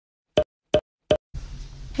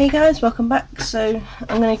Hey guys, welcome back. So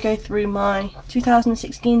I'm going to go through my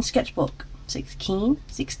 2016 sketchbook. 16?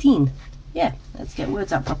 Yeah, let's get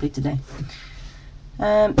words out properly today.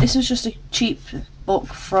 This was just a cheap book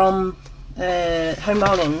from Home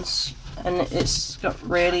Bargains, and it's got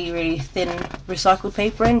really thin recycled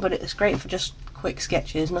paper in, but it's great for just quick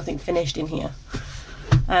sketches, nothing finished in here.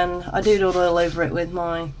 And I doodled all over it with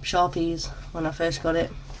my Sharpies when I first got it,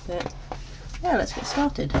 but yeah, let's get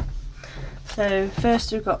started. So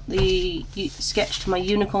first we've got the sketch to my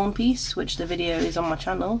unicorn piece, which the video is on my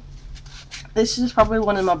channel. This is probably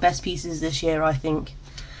one of my best pieces this year, I think.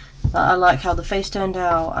 I like how the face turned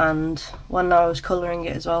out, and when I was colouring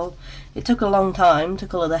it as well. It took a long time to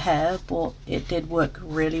colour the hair, but it did work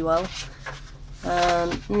really well.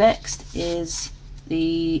 Next is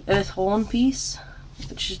the earth horn piece,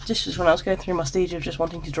 which is just when I was going through my stage of just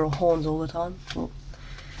wanting to draw horns all the time. But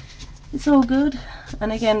it's all good.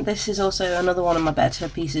 And again, this is also another one of my better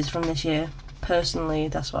pieces from this year. Personally,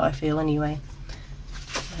 that's what I feel anyway.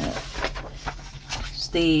 It's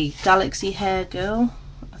the Galaxy Hair Girl.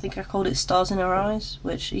 I think I called it Stars in Her Eyes,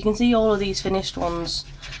 which you can see all of these finished ones,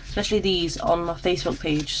 especially these, on my Facebook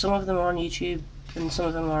page. Some of them are on YouTube and some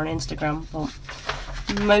of them are on Instagram,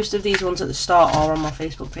 but most of these ones at the start are on my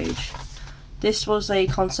Facebook page. This was a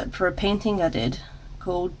concept for a painting I did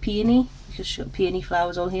called Peony, because she's got peony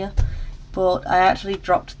flowers all here. But I actually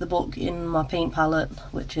dropped the book in my paint palette,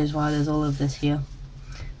 which is why there's all of this here.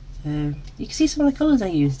 So you can see some of the colours I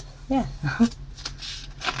used. Yeah.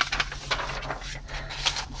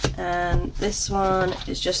 And this one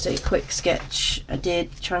is just a quick sketch I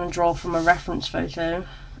did trying to draw from a reference photo,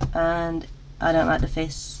 and I don't like the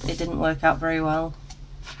face. It didn't work out very well.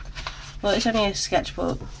 Well, it's only a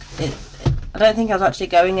sketchbook. I don't think I was actually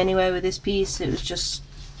going anywhere with this piece. It was just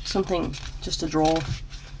something just to draw.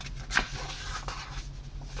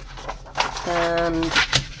 And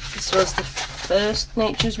this was the first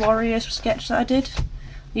Nature's Warrior sketch that I did.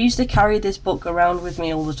 I used to carry this book around with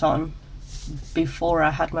me all the time before I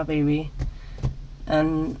had my baby,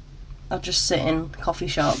 and I'd just sit in coffee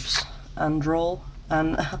shops and draw.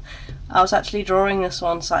 And I was actually drawing this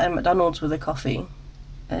one sat in McDonald's with a coffee,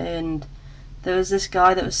 and there was this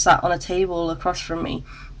guy that was sat on a table across from me.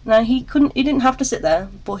 Now he didn't have to sit there,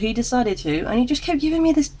 but he decided to, and he just kept giving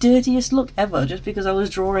me this dirtiest look ever just because I was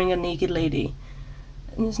drawing a naked lady.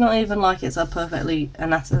 And it's not even like it's a perfectly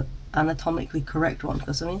anatomically correct one,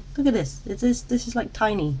 because I mean, look at this. This is like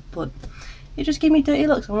tiny, but it just gave me dirty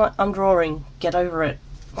looks. I'm like, I'm drawing, get over it.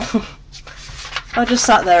 I just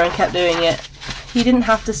sat there and kept doing it. He didn't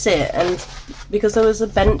have to sit, and because there was a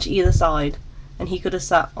bench either side, and he could have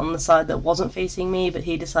sat on the side that wasn't facing me, but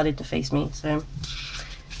he decided to face me, so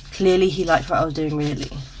clearly he liked what I was doing,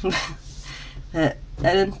 really.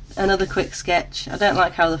 And another quick sketch. I don't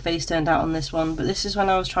like how the face turned out on this one, but this is when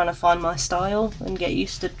I was trying to find my style and get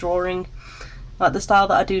used to drawing like the style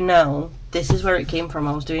that I do now. This is where it came from.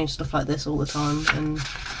 I was doing stuff like this all the time, and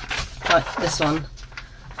like this one,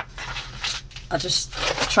 I just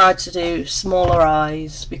tried to do smaller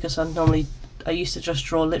eyes because I used to just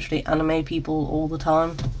draw literally anime people all the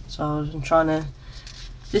time. So I'm trying to,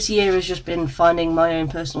 this year has just been finding my own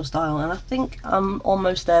personal style, and I think I'm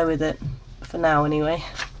almost there with it, for now anyway.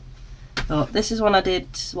 But this is one I did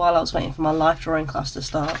while I was waiting for my life drawing class to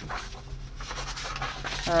start.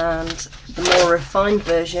 And the more refined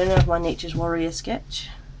version of my Nature's Warrior sketch,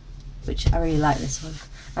 which I really like this one.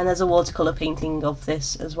 And there's a watercolour painting of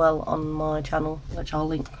this as well on my channel, which I'll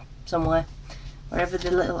link somewhere. Wherever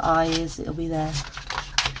the little eye is, it'll be there.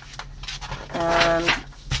 And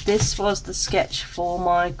this was the sketch for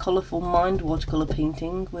my Colourful Mind watercolour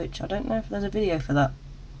painting, which I don't know if there's a video for that.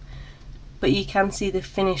 But you can see the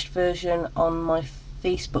finished version on my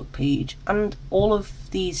Facebook page, and all of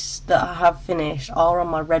these that I have finished are on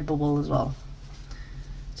my Redbubble as well.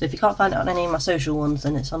 So if you can't find it on any of my social ones,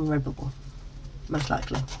 then it's on Redbubble, most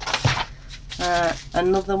likely.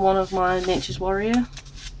 Another one of my Nature's Warrior.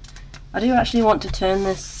 I do actually want to turn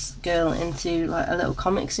this girl into like a little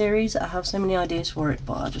comic series. I have so many ideas for it,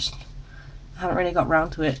 but I haven't really got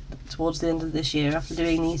round to it towards the end of this year after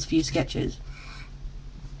doing these few sketches.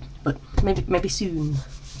 But maybe soon.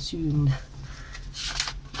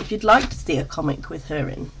 If you'd like to see a comic with her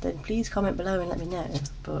in, then please comment below and let me know.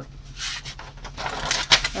 But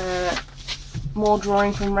more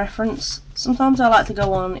drawing from reference. Sometimes I like to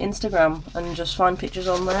go on Instagram and just find pictures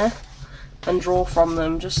on there and draw from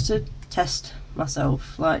them just to test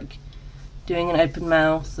myself, like doing an open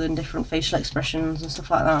mouth and different facial expressions and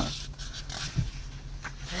stuff like that.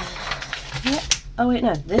 Yeah. Oh wait,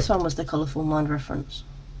 no, this one was the Colourful Mind reference.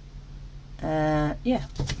 Yeah.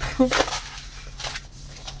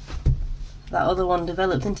 that other one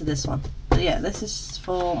developed into this one. But yeah, this is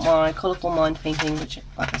for my Colourful Mind painting, which,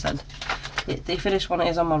 like I said, the finished one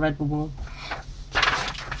is on my Redbubble.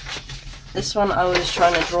 This one I was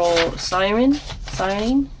trying to draw Cyrene.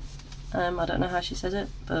 I don't know how she says it,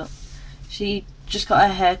 but she just got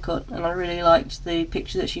her hair cut and I really liked the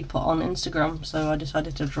picture that she'd put on Instagram, so I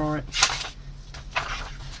decided to draw it.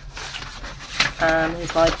 And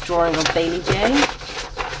it's by drawing of Bailey J,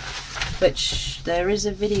 which there is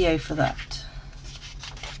a video for that.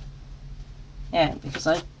 Yeah, because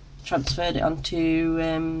I transferred it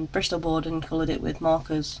onto Bristol board and coloured it with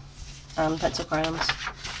markers and pencil crayons.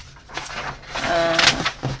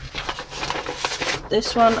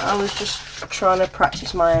 This one I was just trying to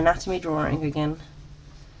practice my anatomy drawing again,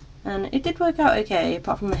 and it did work out okay,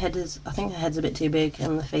 apart from the head is, I think the head's a bit too big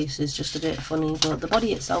and the face is just a bit funny, but the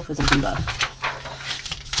body itself isn't too bad.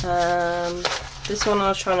 This one I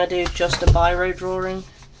was trying to do just a biro drawing,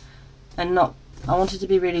 and I wanted to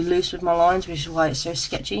be really loose with my lines, which is why it's so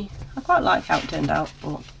sketchy. I quite like how it turned out,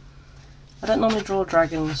 but I don't normally draw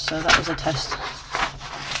dragons, so that was a test.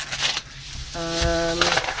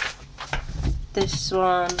 This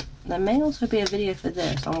one, there may also be a video for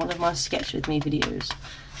this on one of my Sketch With Me videos.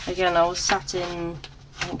 Again, I was sat in,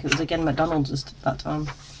 I think it was again McDonald's at that time,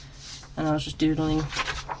 and I was just doodling.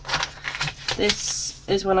 This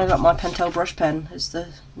is when I got my Pentel brush pen.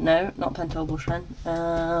 No, not Pentel brush pen.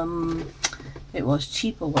 It was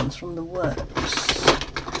cheaper ones from the works.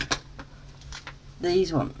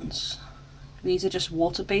 These ones. These are just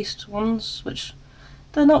water-based ones, which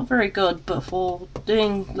they're not very good, but for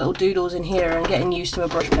doing little doodles in here and getting used to a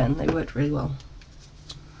brush pen, they worked really well.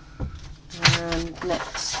 And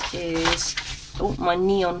next is my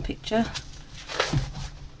neon picture.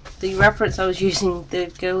 The reference I was using, the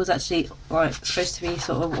girl was actually like supposed to be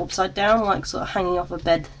sort of upside down, like sort of hanging off a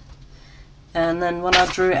bed. And then when I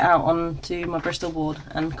drew it out onto my Bristol board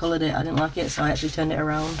and coloured it, I didn't like it, so I actually turned it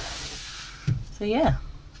around. So yeah.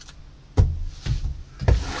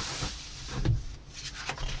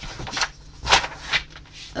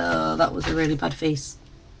 Oh, that was a really bad face.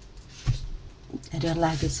 I don't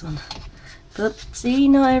like this one. But see,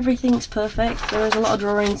 not everything's perfect. There is a lot of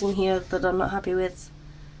drawings in here that I'm not happy with.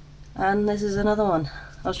 And this is another one.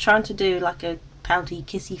 I was trying to do like a pouty,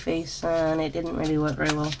 kissy face and it didn't really work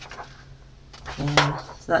very well. Yeah,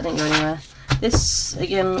 so that didn't go anywhere. This,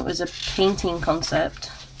 again, was a painting concept.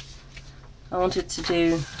 I wanted to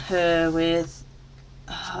do her with,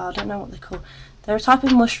 I don't know what they're called. They're a type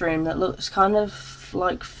of mushroom that looks kind of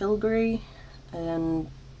like filigree, and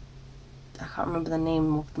I can't remember the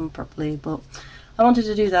name of them properly, but I wanted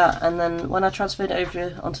to do that, and then when I transferred it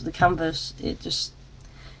over onto the canvas, it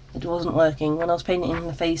wasn't working. When I was painting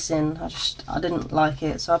the face in, I didn't like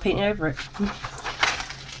it, so I painted over it.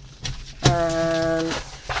 And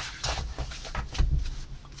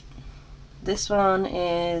this one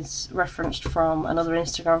is referenced from another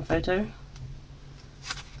Instagram photo.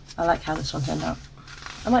 I like how this one turned out.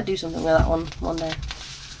 I might do something with that one day.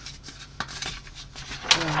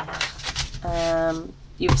 Yeah.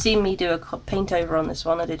 You've seen me do a paint over on this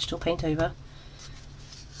one, a digital paint over,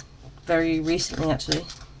 very recently actually.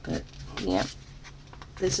 But yeah,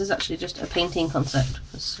 this is actually just a painting concept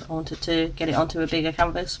because I wanted to get it onto a bigger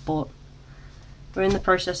canvas, but we're in the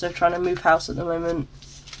process of trying to move house at the moment.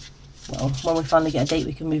 Well, when we finally get a date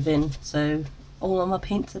we can move in, so all of my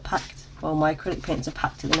paints are packed. Well, my acrylic paints are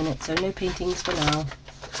packed at the minute, so no paintings for now.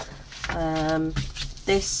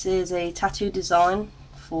 This is a tattoo design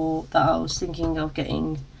that I was thinking of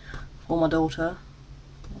getting for my daughter.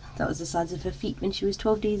 That was the size of her feet when she was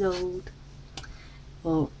 12 days old.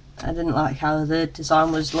 Well, I didn't like how the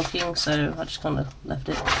design was looking, so I just kind of left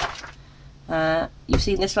it. You've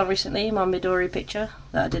seen this one recently, my Midori picture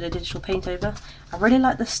that I did a digital paint over. I really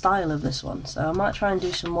like the style of this one, so I might try and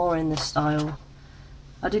do some more in this style.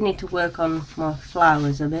 I do need to work on my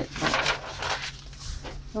flowers a bit, but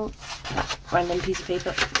oh, random piece of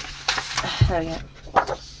paper. There we go.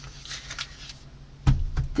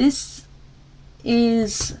 This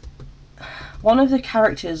is one of the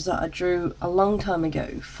characters that I drew a long time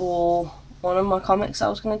ago for one of my comics I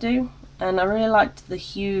was going to do, and I really liked the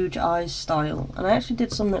huge eyes style, and I actually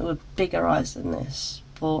did some that were bigger eyes than this,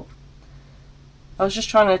 but I was just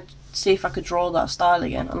trying to see if I could draw that style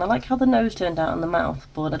again, and I like how the nose turned out and the mouth,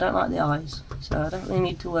 but I don't like the eyes, so I don't really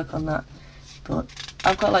need to work on that. But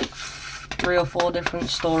I've got like 3 or 4 different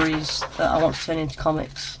stories that I want to turn into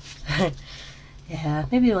comics. Yeah,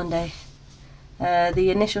 maybe one day. The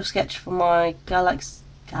initial sketch for my Galaxy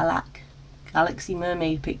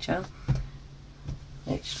Mermaid picture,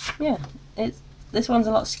 which, yeah, this one's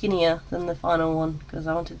a lot skinnier than the final one because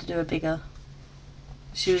I wanted to do a bigger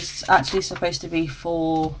She was actually supposed to be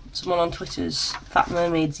for someone on Twitter's Fat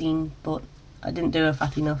Mermaid zine, but I didn't do her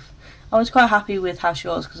fat enough. I was quite happy with how she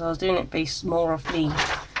was because I was doing it based more off me,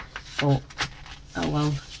 but oh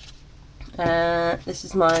well. This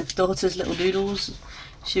is my daughter's little doodles.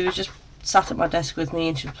 She was just sat at my desk with me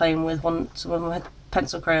and she was playing with some of my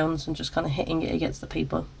pencil crayons and just kind of hitting it against the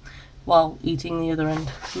paper while eating the other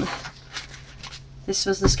end. This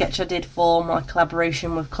was the sketch I did for my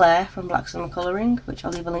collaboration with Claire from Black Summer Colouring, which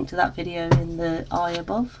I'll leave a link to that video in the eye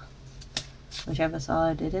above, whichever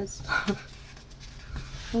side it is.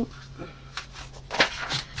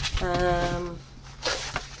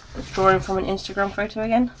 Drawing from an Instagram photo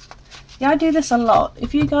again. Yeah, I do this a lot.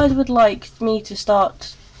 If you guys would like me to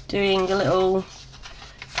start doing a little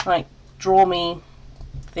like draw me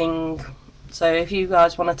thing, so if you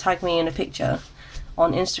guys want to tag me in a picture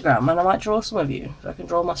on Instagram, and I might draw some of you, so I can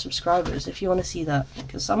draw my subscribers if you want to see that,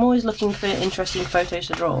 because I'm always looking for interesting photos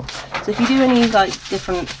to draw. So if you do any like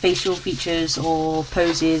different facial features or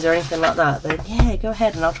poses or anything like that, then yeah, go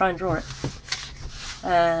ahead and I'll try and draw it.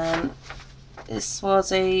 This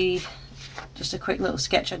was just a quick little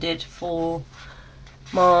sketch I did for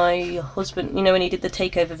my husband, you know, when he did the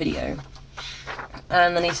takeover video,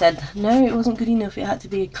 and then he said no, it wasn't good enough, it had to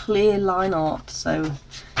be a clear line art, so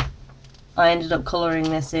I ended up colouring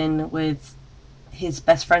this in with his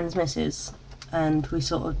best friend's missus, and we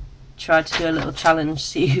sort of tried to do a little challenge,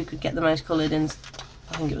 see who could get the most coloured in,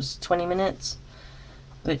 I think it was 20 minutes,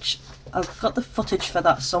 which I've got the footage for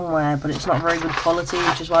that somewhere, but it's not very good quality,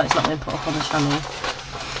 which is why it's not been put up on the channel.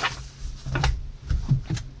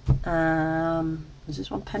 Was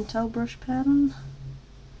this one Pentel brush pen?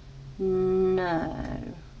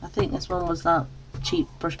 No, I think this one was that cheap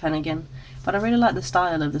brush pen again, but I really like the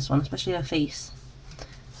style of this one, especially her face.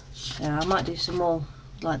 Yeah, I might do some more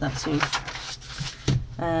like that soon.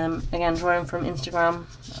 Again, drawing from Instagram.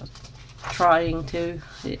 I was trying to,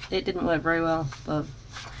 it didn't work very well, but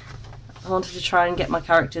I wanted to try and get my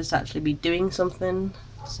characters to actually be doing something,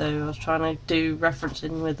 so I was trying to do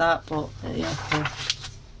referencing with that, but yeah.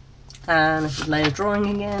 And this is layer drawing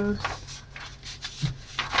again,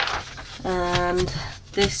 and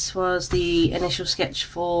this was the initial sketch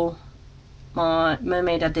for my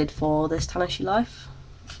mermaid I did for this Tanashi Life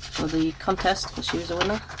for the contest, because she was a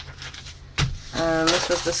winner. And this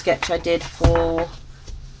was the sketch I did for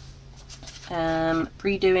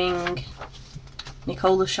redoing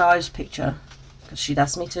Nicola Shy's picture, because she'd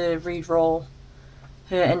asked me to redraw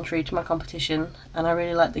her entry to my competition, and I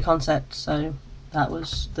really liked the concept, so that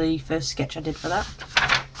was the first sketch I did for that.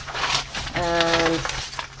 And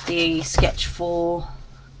the sketch for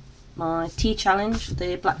my tea challenge,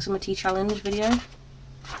 the Black Summer Tea Challenge video.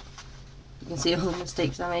 You can see all the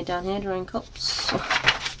mistakes I made down here drawing cups.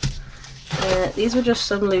 These were just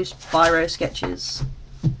some loose biro sketches,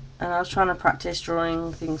 and I was trying to practice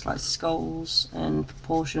drawing things like skulls and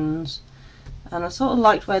proportions, and I sort of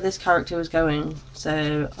liked where this character was going,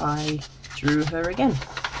 so I drew her again,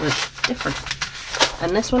 but different.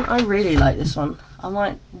 And this one, I really like this one. I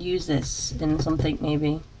might use this in something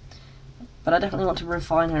maybe, but I definitely want to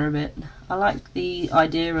refine her a bit. I like the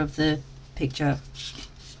idea of the picture.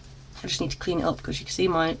 I just need to clean it up, because you can see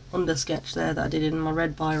my under sketch there that I did in my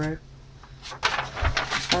red biro.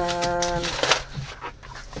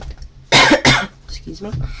 Excuse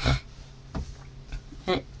me.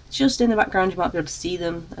 And just in the background you might be able to see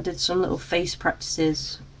them. I did some little face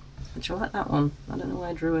practices, which I like that one. I don't know why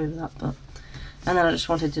I drew over that, but. And then I just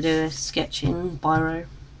wanted to do a sketch in biro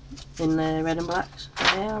in the red and black. So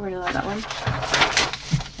yeah, I really like that one.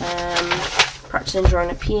 Practicing drawing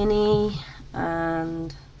a peony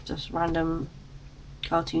and just random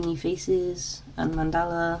cartoony faces and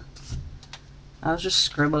mandala. I was just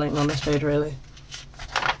scribbling on this page really.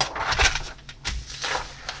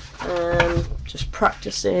 Just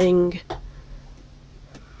practicing.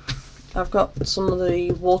 I've got some of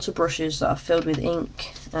the water brushes that I've filled with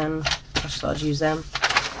ink, and I just thought I'd use them.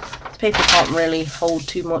 The paper can't really hold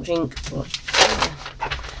too much ink, but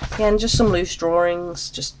again, just some loose drawings,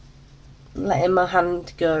 just letting my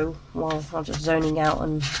hand go while I'm just zoning out,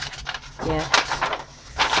 and yeah.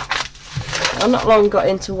 I've not long got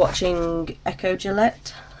into watching Echo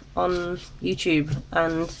Gillette on YouTube,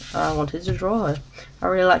 and I wanted to draw her. I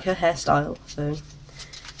really like her hairstyle, so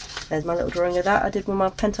there's my little drawing of that I did with my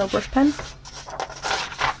Pentel brush pen.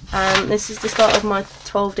 And this is the start of my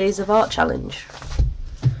 12 days of art challenge.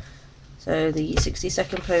 So the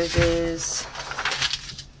 60-second poses,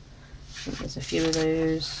 I think there's a few of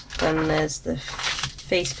those. Then there's the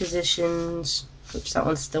face positions, which that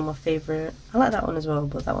one's still my favourite. I like that one as well,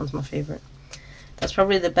 but that one's my favourite. That's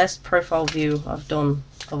probably the best profile view I've done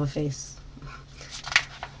of a face.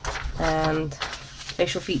 and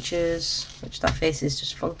facial features, which that face is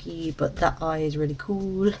just funky, but that eye is really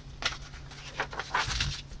cool.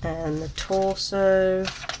 And the torso,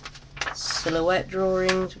 silhouette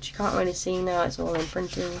drawings, which you can't really see now, it's all in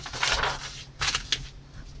printing.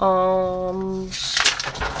 Arms,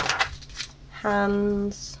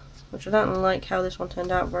 hands, which I don't like how this one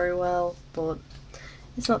turned out very well, but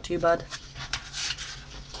it's not too bad.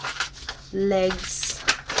 Legs,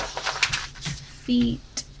 feet,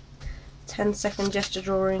 10-second gesture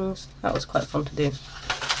drawings, that was quite fun to do.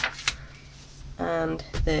 And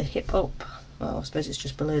the hip up, well, I suppose it's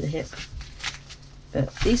just below the hip,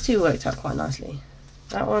 but these two worked out quite nicely.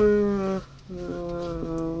 That one,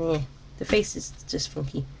 yeah, the face is just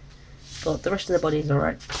funky, but the rest of the body is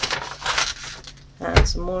alright. And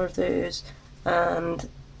some more of those, and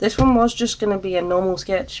this one was just going to be a normal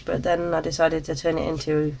sketch, but then I decided to turn it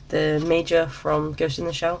into the Major from Ghost in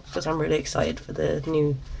the Shell, because I'm really excited for the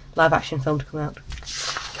new live action film to come out.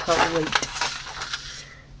 Can't wait.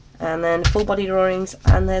 And then full body drawings,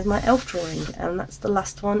 and there's my elf drawing, and that's the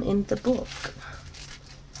last one in the book.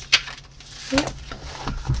 Yep.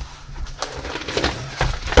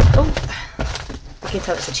 Oh, you can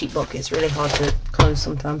tell it's a cheap book, it's really hard to close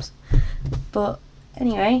sometimes. But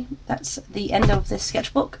anyway, that's the end of this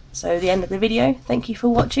sketchbook, so the end of the video. Thank you for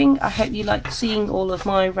watching. I hope you liked seeing all of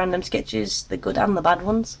my random sketches, the good and the bad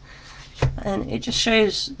ones. And it just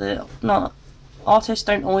shows that artists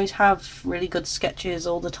don't always have really good sketches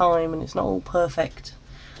all the time, and it's not all perfect.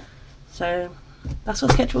 So that's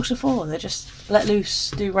what sketchbooks are for. They're just let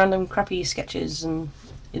loose, do random crappy sketches, and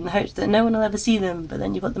in the hopes that no one will ever see them, but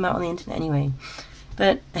then you put them out on the internet anyway.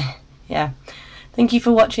 But yeah, thank you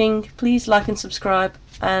for watching. Please like and subscribe,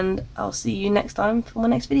 and I'll see you next time for my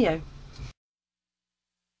next video.